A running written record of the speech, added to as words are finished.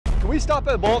Can we stop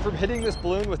a bullet from hitting this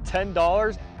balloon with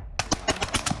 $10?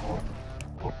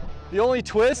 The only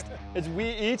twist is we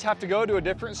each have to go to a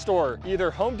different store, either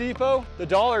Home Depot, the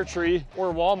Dollar Tree,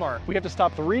 or Walmart. We have to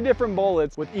stop 3 different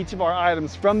bullets with each of our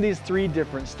items from these 3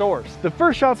 different stores. The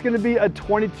first shot's gonna be a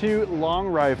 .22 long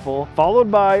rifle, followed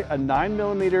by a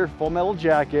 9mm full metal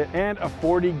jacket and a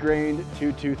 40 grain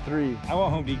 223. I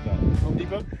want Home Depot. Home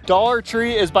Depot? Dollar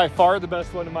Tree is by far the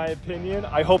best one in my opinion.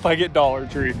 I hope I get Dollar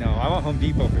Tree. No, I want Home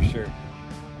Depot for sure.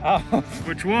 Oh,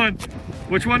 which one?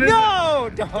 Which one is it?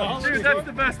 No! Don't. Dude, that's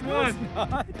the best one.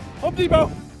 Home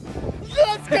Depot!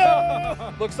 Let's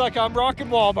go! Looks like I'm rocking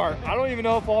Walmart. I don't even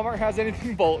know if Walmart has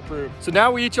anything bulletproof. So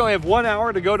now we each only have 1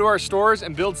 hour to go to our stores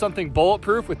and build something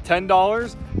bulletproof with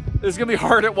 $10. This is gonna be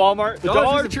hard at Walmart. The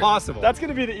Dollar Tree, impossible. That's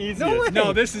gonna be the easiest. No way.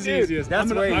 No, this is easiest.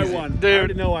 That's way I easy. won. Dude, I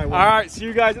already know I won. All right, see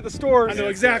you guys at the stores. I know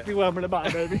exactly what I'm gonna buy,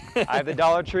 baby. I have the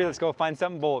Dollar Tree. Let's go find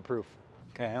something bulletproof.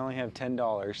 Okay, I only have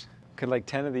 $10. Could like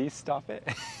 10 of these stop it?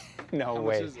 No How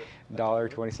way. much is it?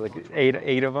 $1.20, so like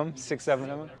eight of them, 6, 7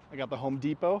 of them. I got the Home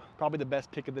Depot, probably the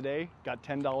best pick of the day. Got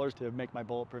 $10 to make my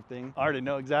bulletproof thing. I already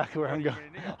know exactly where I'm going.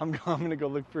 I'm gonna go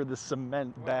look for the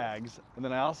cement bags. And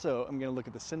then I'm gonna look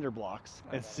at the cinder blocks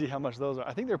and see how much those are.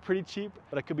 I think they're pretty cheap,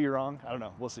 but I could be wrong. I don't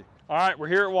know, we'll see. All right, we're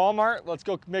here at Walmart. Let's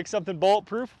go make something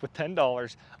bulletproof with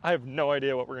 $10. I have no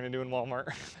idea what we're gonna do in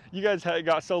Walmart. You guys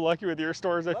got so lucky with your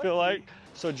stores, I feel like.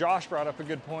 So Josh brought up a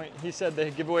good point. He said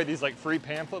they give away these like free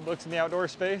pamphlet books in the outdoor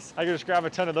space. I could just grab a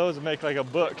ton of those and make like a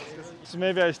book. So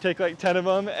maybe I just take like 10 of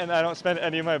them and I don't spend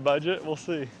any of my budget. We'll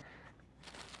see.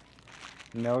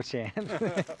 No chance.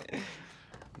 I'm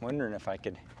wondering if I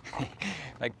could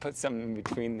like put something in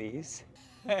between these.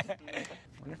 I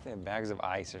wonder if they have bags of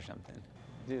ice or something.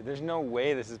 Dude, there's no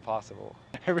way this is possible.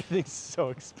 Everything's so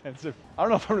expensive. I don't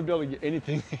know if I'm gonna be able to get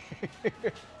anything.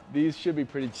 These should be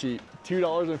pretty cheap.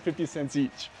 $2.50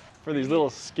 each for these little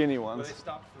skinny ones. Will they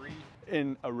stop 3?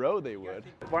 In a row they would.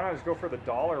 Why not just go for the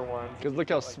dollar ones? Because look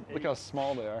how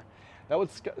small they are. That would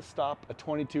stop a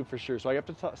 22 for sure. So I have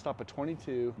to stop a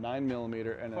 22,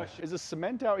 9mm, and is the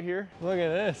cement out here? Look at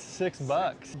this,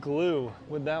 $6. Glue,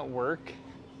 would that work?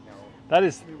 No. That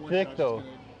is thick though.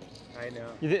 I know.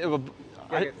 You think it would,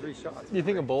 I get 3 shots. you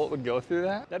think a bullet would go through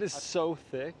that? That is so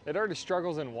thick. It already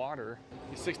struggles in water.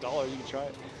 $6, you can try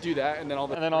it. Do that and then all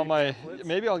the And then all my,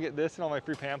 maybe I'll get this and all my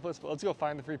free pamphlets, but let's go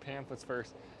find the free pamphlets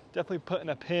first. Definitely putting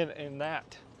a pin in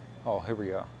that. Oh, here we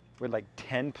go. Would like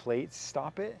 10 plates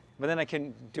stop it? But then I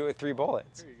can do it with 3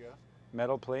 bullets. There you go.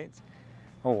 Metal plates.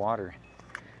 Oh, water.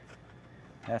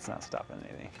 That's not stopping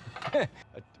anything.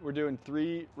 We're doing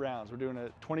 3 rounds. We're doing a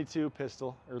 22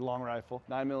 pistol or long rifle,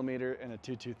 9mm, and a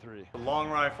 223. The long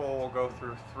rifle will go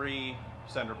through 3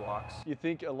 cinder blocks. You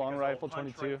think a long rifle It'll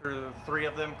punch 22? right through 3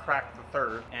 of them, crack the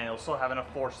 3rd, and it'll still have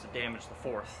enough force to damage the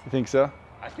 4th. You think so?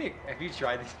 I think, have you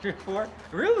tried these before?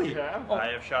 Really? Yeah. Oh. I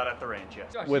have shot at the range,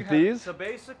 yes. Josh, With you have- these? So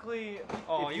basically,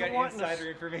 Oh, if you got want to- insider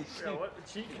information. Yeah, what the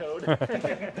cheat code?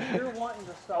 You're wanting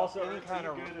to stop Also, any kind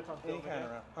of good if I'm any filming kind it?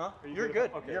 of round. Huh? Are you You're good good.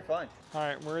 if I'm- okay. You're fine. All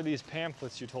right, where are these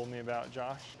pamphlets you told me about,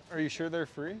 Josh? Are you sure they're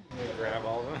free? Grab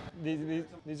all of them.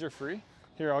 These are free?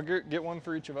 Here, I'll get one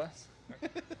for each of us.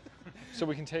 So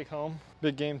we can take home.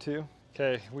 Big game too.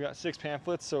 Okay, we got 6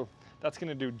 pamphlets, so that's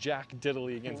gonna do jack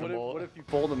diddly against a bullet. What if you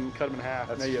fold them and cut them in half?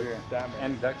 That's now you true. have that many.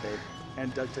 And duct tape.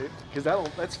 And duct tape. Because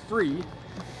that's free,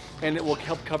 and it will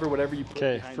help cover whatever you put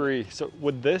Okay, behind free. So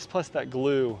with this plus that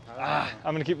glue, I'm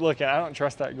gonna keep looking. I don't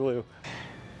trust that glue.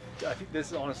 it. I think this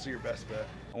is honestly your best bet.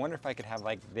 I wonder if I could have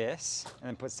like this and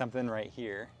then put something right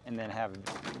here and then have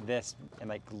this and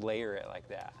like layer it like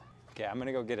that. Okay, I'm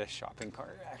gonna go get a shopping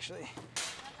cart actually.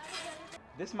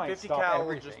 This might 50 stop cal will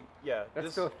everything. just, yeah. That's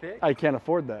This, so thick. I can't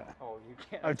afford that. Oh, you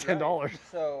can't. I have that's right. $10.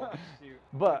 So,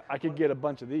 But I could get a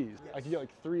bunch of these. I could get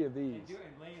like 3 of these.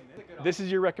 This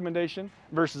is your recommendation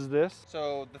versus this?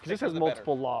 so the Because this has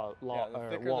multiple walls.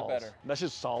 better. That's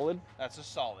just solid? That's a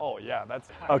solid. Oh yeah, that's,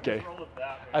 okay. Roll with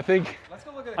that. I think, let's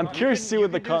go look at I'm curious to see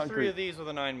what the You can do 3 concrete. of these with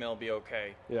a 9mm be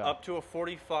okay. Yeah. Up to a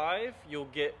 45, you'll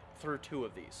get through 2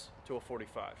 of these to a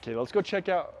 45. Okay, let's go check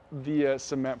out the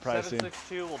cement pricing.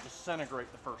 7.62 will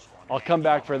disintegrate the first one. I'll come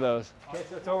back for those. Okay,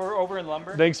 so it's over in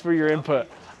lumber. Thanks for your input.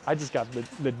 I just got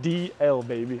the DL,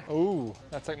 baby. Ooh,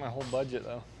 that's like my whole budget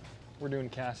though. We're doing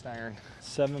cast iron.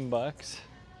 $7.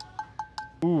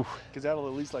 Ooh, Because that'll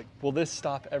at least like, will this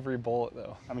stop every bullet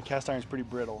though? I mean, cast iron's pretty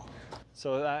brittle.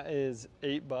 So that is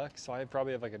 $8, so I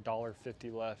probably have like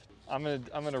 $1.50 left. I'm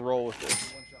gonna roll with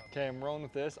this. Okay, I'm rolling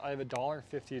with this. I have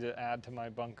 $1.50 to add to my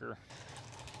bunker.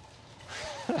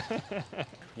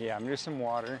 Yeah, I'm gonna do some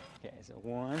water. Okay, so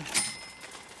 1,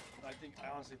 I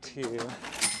honestly 2,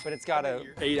 but it's got a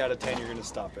 8 out of 10 you're gonna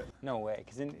stop it. no way,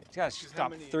 because it's got to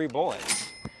stop 3 bullets.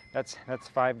 That's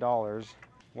 $5.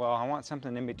 Well, I want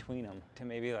something in between them to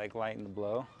maybe like lighten the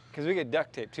blow. Because we get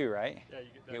duct tape too, right? Yeah, you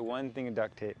get Get one thing of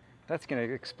duct tape. That's gonna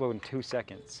explode in 2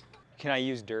 seconds. Can I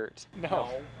use dirt? No.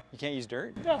 You can't use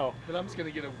dirt? No. Then I'm just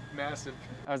gonna get a massive.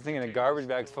 I was thinking a garbage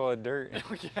bag's full of dirt.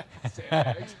 Oh yeah.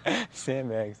 Sandbags.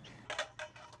 Sandbags.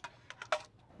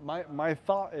 My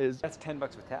thought is, That's $10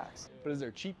 with tax. but is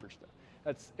there cheaper stuff?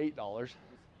 That's $8.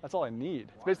 That's all I need.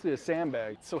 It's basically a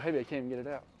sandbag. It's so heavy I can't even get it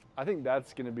out. I think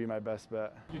that's gonna be my best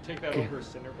bet. You take that over a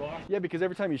cinder block. Yeah, because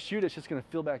every time you shoot, it's just gonna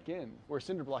fill back in. Where a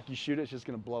cinder block, you shoot it, it's just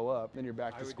gonna blow up. Then you're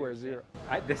back to square zero.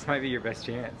 This might be your best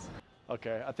chance.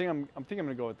 Okay, I think I'm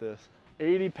gonna go with this.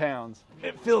 80 pounds.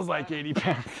 It feels like 80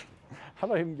 pounds. How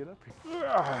do I even get up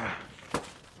here?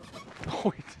 Oh,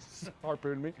 he just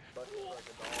harpooned me.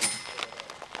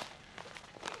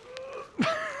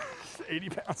 80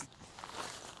 pounds.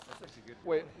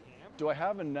 Wait, do I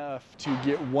have enough to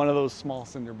get one of those small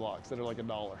cinder blocks that are like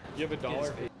 $1? You have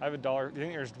 $1. I have $1. Do you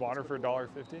think there's water for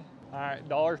 $1.50? All right,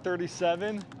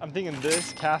 $1.37. I'm thinking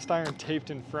this cast iron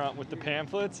taped in front with the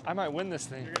pamphlets. I might win this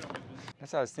thing.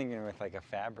 That's what I was thinking with like a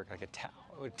fabric, like a towel.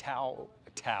 A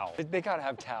towel. They gotta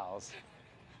have towels.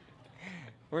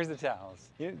 Where's the towels?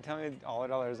 You didn't tell me all $1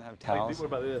 doesn't have towels. What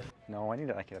about this? No, I need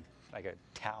like a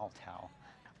towel.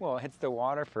 Well, it hits the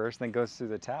water first, then goes through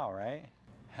the towel, right?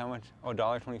 How much? Oh,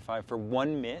 $1.25 for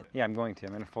 1 mitt? Yeah, I'm going to.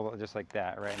 I'm gonna fold it just like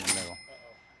that, right in the middle.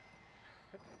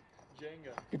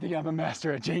 Jenga. Good thing I'm a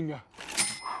master at Jenga.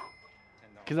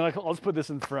 Because then I'll just put this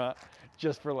in front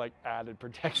just for like added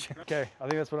protection. Okay, I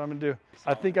think that's what I'm gonna do.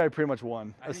 I think I pretty much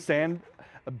won.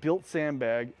 A built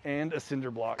sandbag and a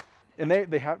cinder block. And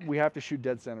we have to shoot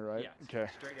dead center, right? Yeah. Okay.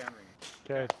 Straight down ring.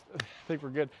 Okay. I think we're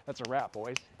good. That's a wrap,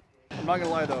 boys. I'm not gonna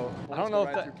lie though. I don't know if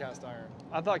right that- through cast iron.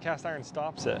 I thought cast iron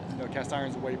stops it. No, cast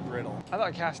iron's way brittle. I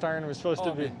thought cast iron was supposed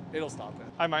to be. It'll stop it.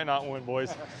 I might not win,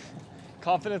 boys.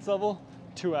 Confidence level,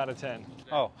 2 out of 10.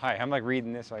 Oh, hi. I'm like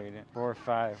reading this while you're doing it. 4 or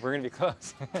 5. We're gonna be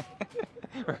close.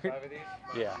 5 of these?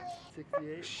 Yeah.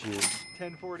 68. Shoot.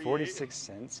 1048. 46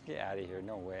 cents? Get out of here.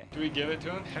 No way. Do we give it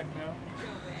to him? Heck no.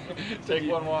 Take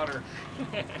one water.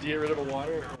 Do you get rid of a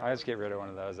water? I'll just get rid of one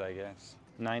of those, I guess.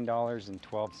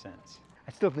 $9.12.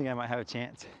 I still think I might have a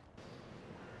chance.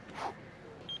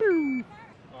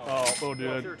 Oh,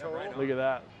 dude. Look at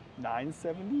that.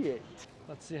 978.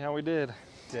 Let's see how we did.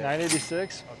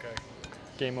 986. Okay.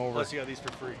 Game over. Plus you got these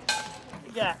for free.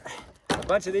 Yeah. A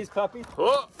bunch of these puppies.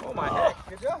 Oh my heck.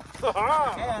 Good job.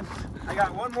 And I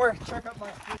got one more trick up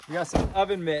my sleeve. We got some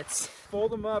oven mitts.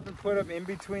 Fold them up and put them in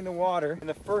between the water in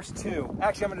the first 2.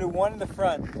 Actually, I'm gonna do one in the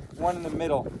front, one in the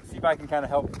middle. See if I can kind of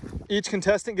help. Each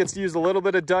contestant gets to use a little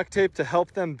bit of duct tape to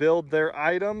help them build their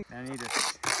item. I need to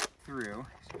through.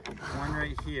 One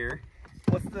right here.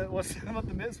 What's what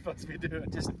the mitt's supposed to be doing?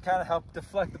 Just kind of help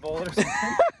deflect the bullet or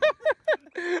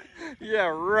something. Yeah,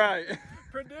 right.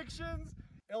 Predictions.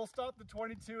 It'll stop the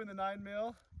 22 and the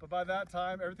 9mm, but by that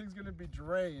time everything's gonna be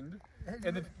drained,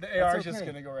 and the AR is just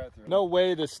gonna go right through. No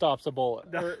way this stops a bullet.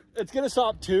 It's gonna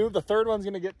stop 2. The third one's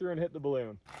gonna get through and hit the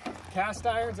balloon. Cast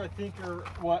irons, I think, are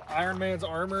what Iron Man's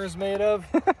armor is made of,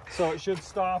 so it should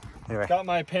stop. Anyway. Got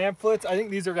my pamphlets. I think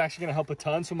these are actually gonna help a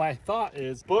ton. So my thought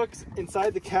is, books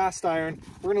inside the cast iron.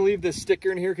 We're gonna leave this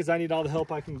sticker in here because I need all the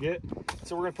help I can get.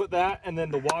 So we're gonna put that and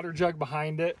then the water jug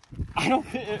behind it. I don't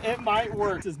think it might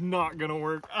work. It's not gonna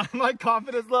work. My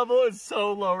confidence level is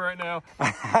so low right now.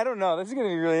 I don't know. This is gonna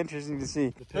be really interesting to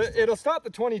see. It'll stop the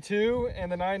 22 and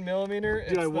the 9mm.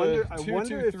 Dude, I wonder if you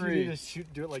 223. need to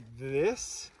do it like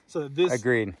this, so that this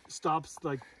Agreed. stops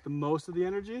like the most of the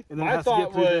energy, and then it My has to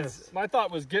get through this.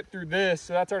 thought was get through this,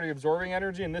 so that's already absorbing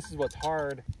energy, and this is what's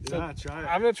hard. So Yeah, try it.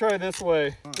 I'm gonna try this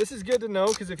way. This is good to know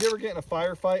because if you ever get in a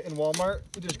firefight in Walmart,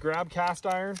 you just grab cast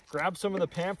iron, grab some of the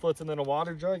pamphlets, and then a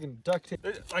water jug and duct tape.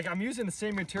 Like I'm using the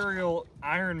same material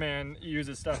Iron Man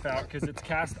uses stuff out because it's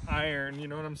cast iron. You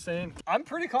know what I'm saying? I'm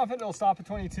pretty confident it'll stop at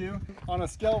 22. On a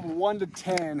scale of 1 to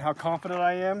 10, how confident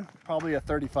I am? Probably a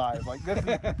 35. Like this is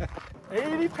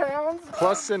 80 pounds.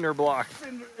 Plus cinder block.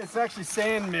 It's actually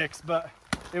sand mix, but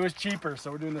it was cheaper,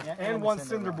 so we're doing this. And one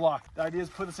cinder block. The idea is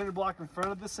put the cinder block in front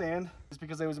of the sand, just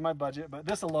because it was in my budget, but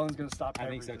this alone is gonna stop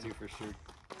everything. too, for sure.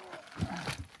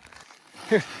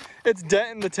 It's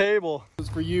denting the table. This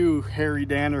is for you, Harry,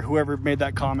 Dan, or whoever made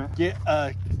that comment. Get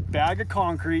a bag of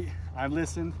concrete. I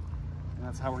listened, and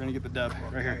that's how we're gonna get the dub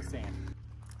right here.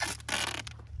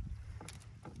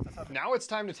 Now it's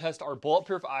time to test our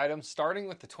bulletproof items, starting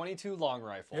with the 22 long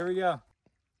rifle. Here we go.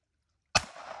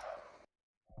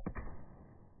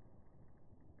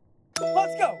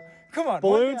 Let's go. Come on.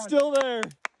 Balloon's still there.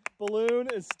 Balloon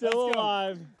is still Let's go.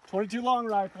 alive. 22 long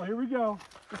rifle. Here we go.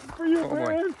 This is for you,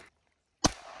 man.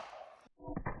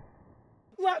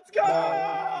 Let's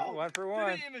go! 1 for 1.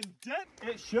 Didn't even dent.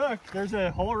 It shook. There's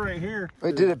a hole right here.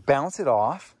 Wait, did it bounce it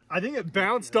off? I think it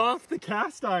bounced off the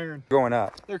cast iron. Going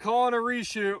up. They're calling a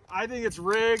reshoot. I think it's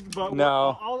rigged, but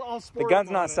No. I'll The sport gun's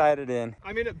on not it. sighted in.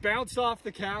 I mean, it bounced off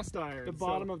the cast iron. The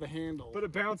bottom of the handle. But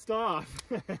it bounced off.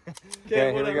 Okay, here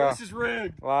we whatever. go. This is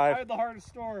rigged. Live. I had the hardest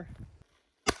store.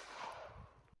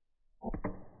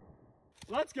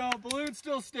 Let's go. Balloon's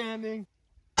still standing.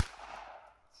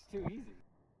 It's too easy.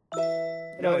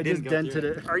 No, it just dented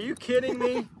it. Are you kidding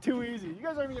me? Too easy. You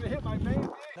guys aren't even gonna hit my main.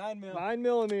 9 mil.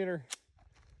 9mm.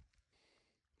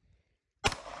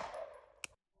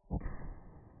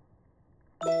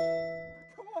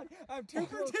 Come on, I'm 2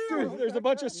 for 2. Dude, there's a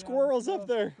bunch of squirrels up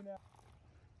there.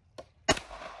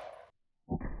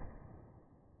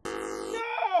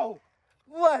 No!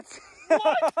 What?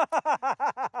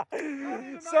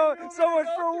 so much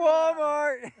for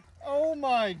Walmart. Oh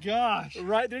my gosh.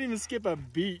 Right, didn't even skip a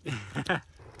beat.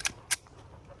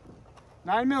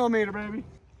 9mm, baby.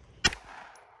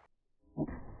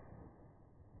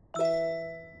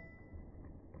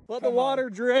 Let the water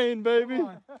drain, baby.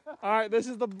 All right, this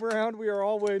is the round we are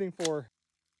all waiting for.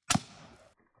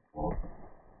 Oh,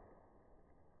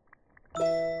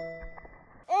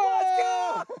 let's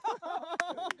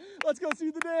go! Let's go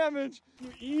see the damage. You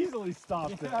easily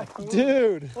stopped it.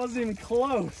 Dude. Wasn't even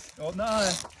close. Well, no,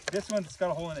 this one's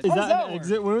got a hole in it. Is that that an work?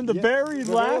 exit wound? The very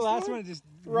The last, last one just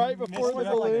right before the messed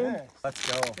it up like balloon? this.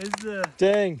 Let's go. Is the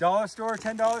Dang. Dollar store,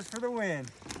 $10 for the win.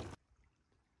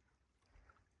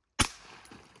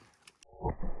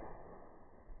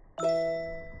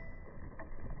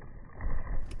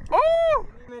 Oh!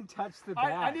 Didn't even touch the I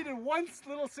back. needed one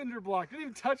little cinder block. Didn't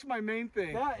even touch my main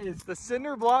thing. That is, the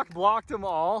cinder block blocked them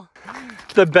all.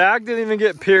 The bag didn't even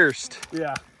get pierced.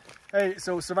 Yeah. Hey,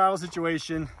 so survival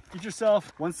situation. Get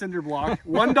yourself one cinder block,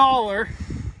 $1,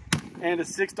 and a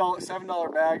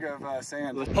 $7 bag of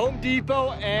sand. Home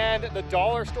Depot and the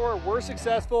dollar store were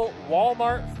successful.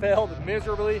 Walmart failed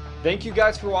miserably. Thank you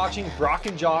guys for watching. Brock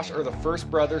and Josh are the first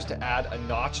brothers to add a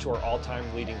notch to our all-time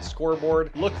leading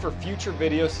scoreboard. Look for future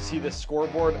videos to see this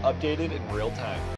scoreboard updated in real time.